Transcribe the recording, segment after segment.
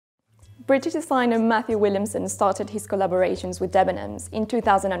British designer Matthew Williamson started his collaborations with Debenhams in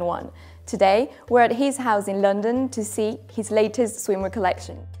 2001. Today, we're at his house in London to see his latest swimwear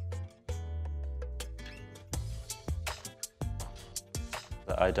collection.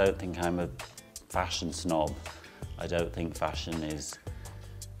 I don't think I'm a fashion snob. I don't think fashion is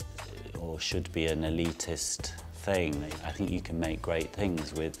or should be an elitist thing. I think you can make great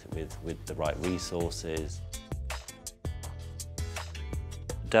things with the right resources.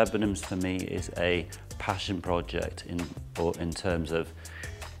 Debenhams for me is a passion project in terms of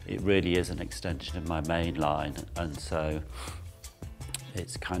it really is an extension of my main line, and so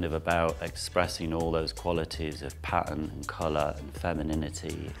it's kind of about expressing all those qualities of pattern and colour and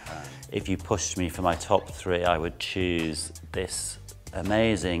femininity. If you pushed me for my top three, I would choose this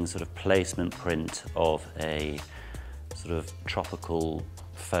amazing sort of placement print of a sort of tropical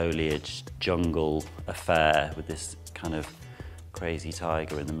foliage jungle affair with this kind of crazy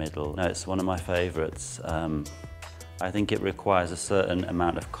tiger in the middle. No, it's one of my favourites. I think it requires a certain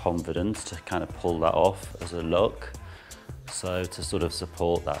amount of confidence to kind of pull that off as a look. So to sort of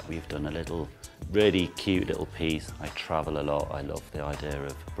support that, we've done a little really cute little piece. I travel a lot. I love the idea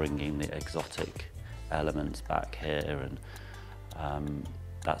of bringing the exotic elements back here, and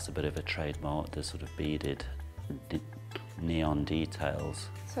that's a bit of a trademark, the sort of beaded neon details.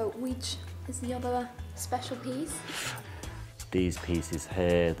 So which is the other special piece? These pieces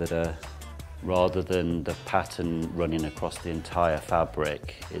here that are, rather than the pattern running across the entire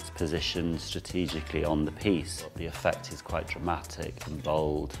fabric, it's positioned strategically on the piece. The effect is quite dramatic and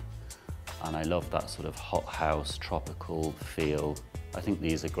bold, and I love that sort of hothouse tropical feel. I think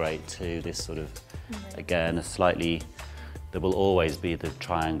these are great too. This sort of, again, a slightly, there will always be the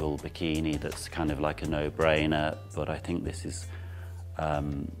triangle bikini that's kind of like a no-brainer, but I think this is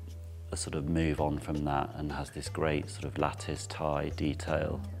a sort of move on from that and has this great sort of lattice tie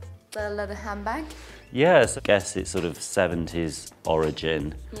detail. The leather handbag? Yes, I guess it's sort of 70s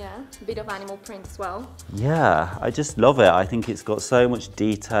origin. Yeah, a bit of animal print as well. Yeah, I just love it. I think it's got so much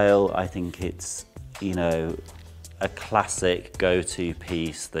detail. I think it's, you know, a classic go-to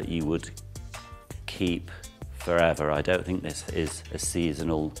piece that you would keep forever. I don't think this is a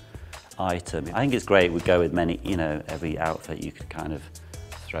seasonal item. I think it's great. We go with many, you know, every outfit you could kind of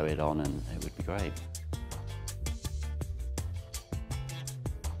throw it on and it would be great.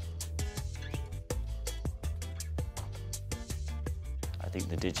 I think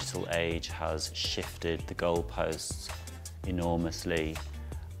the digital age has shifted the goalposts enormously,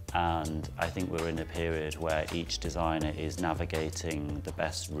 and I think we're in a period where each designer is navigating the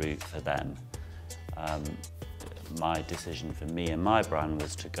best route for them. My decision for me and my brand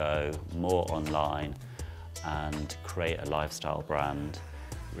was to go more online and create a lifestyle brand,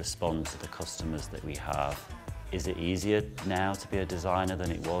 respond to the customers that we have. Is it easier now to be a designer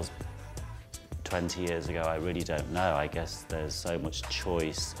than it was 20 years ago? I really don't know. I guess there's so much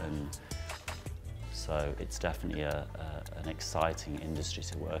choice, and so it's definitely an exciting industry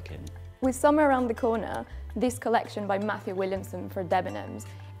to work in. With summer around the corner, this collection by Matthew Williamson for Debenhams,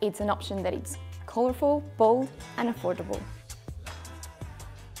 it's an option that it's colourful, bold and affordable.